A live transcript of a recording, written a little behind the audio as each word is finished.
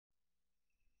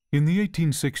In the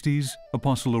 1860s,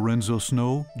 Apostle Lorenzo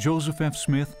Snow, Joseph F.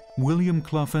 Smith, William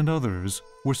Clough, and others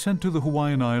were sent to the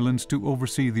Hawaiian Islands to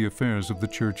oversee the affairs of the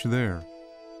church there.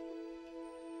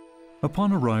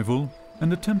 Upon arrival,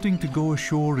 and attempting to go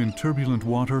ashore in turbulent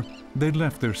water, they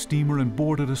left their steamer and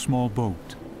boarded a small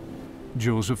boat.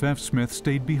 Joseph F. Smith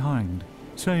stayed behind,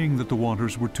 saying that the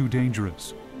waters were too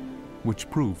dangerous, which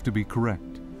proved to be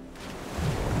correct.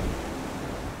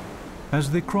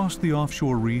 As they crossed the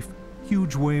offshore reef,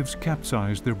 huge waves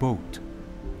capsized their boat.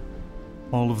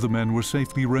 All of the men were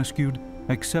safely rescued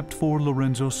except for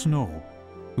Lorenzo Snow,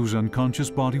 whose unconscious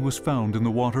body was found in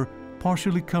the water,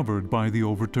 partially covered by the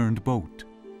overturned boat.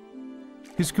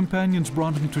 His companions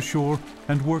brought him to shore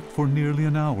and worked for nearly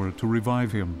an hour to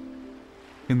revive him.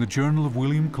 In the Journal of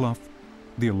William Clough,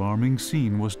 the alarming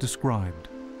scene was described.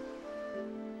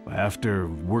 After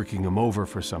working him over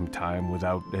for some time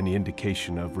without any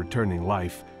indication of returning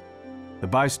life, the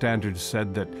bystanders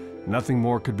said that nothing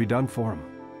more could be done for him.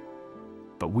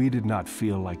 But we did not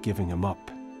feel like giving him up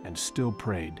and still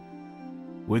prayed,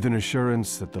 with an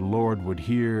assurance that the Lord would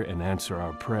hear and answer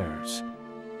our prayers.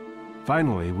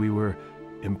 Finally, we were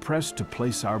impressed to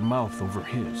place our mouth over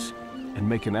his and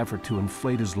make an effort to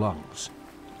inflate his lungs,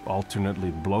 alternately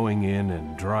blowing in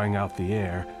and drawing out the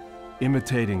air,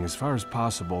 imitating as far as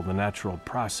possible the natural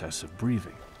process of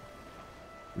breathing.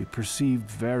 We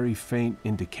perceived very faint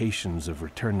indications of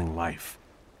returning life.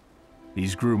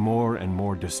 These grew more and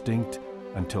more distinct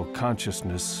until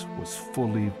consciousness was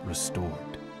fully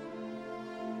restored.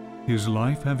 His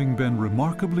life having been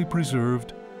remarkably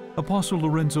preserved, Apostle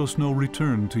Lorenzo Snow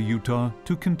returned to Utah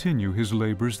to continue his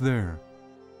labors there.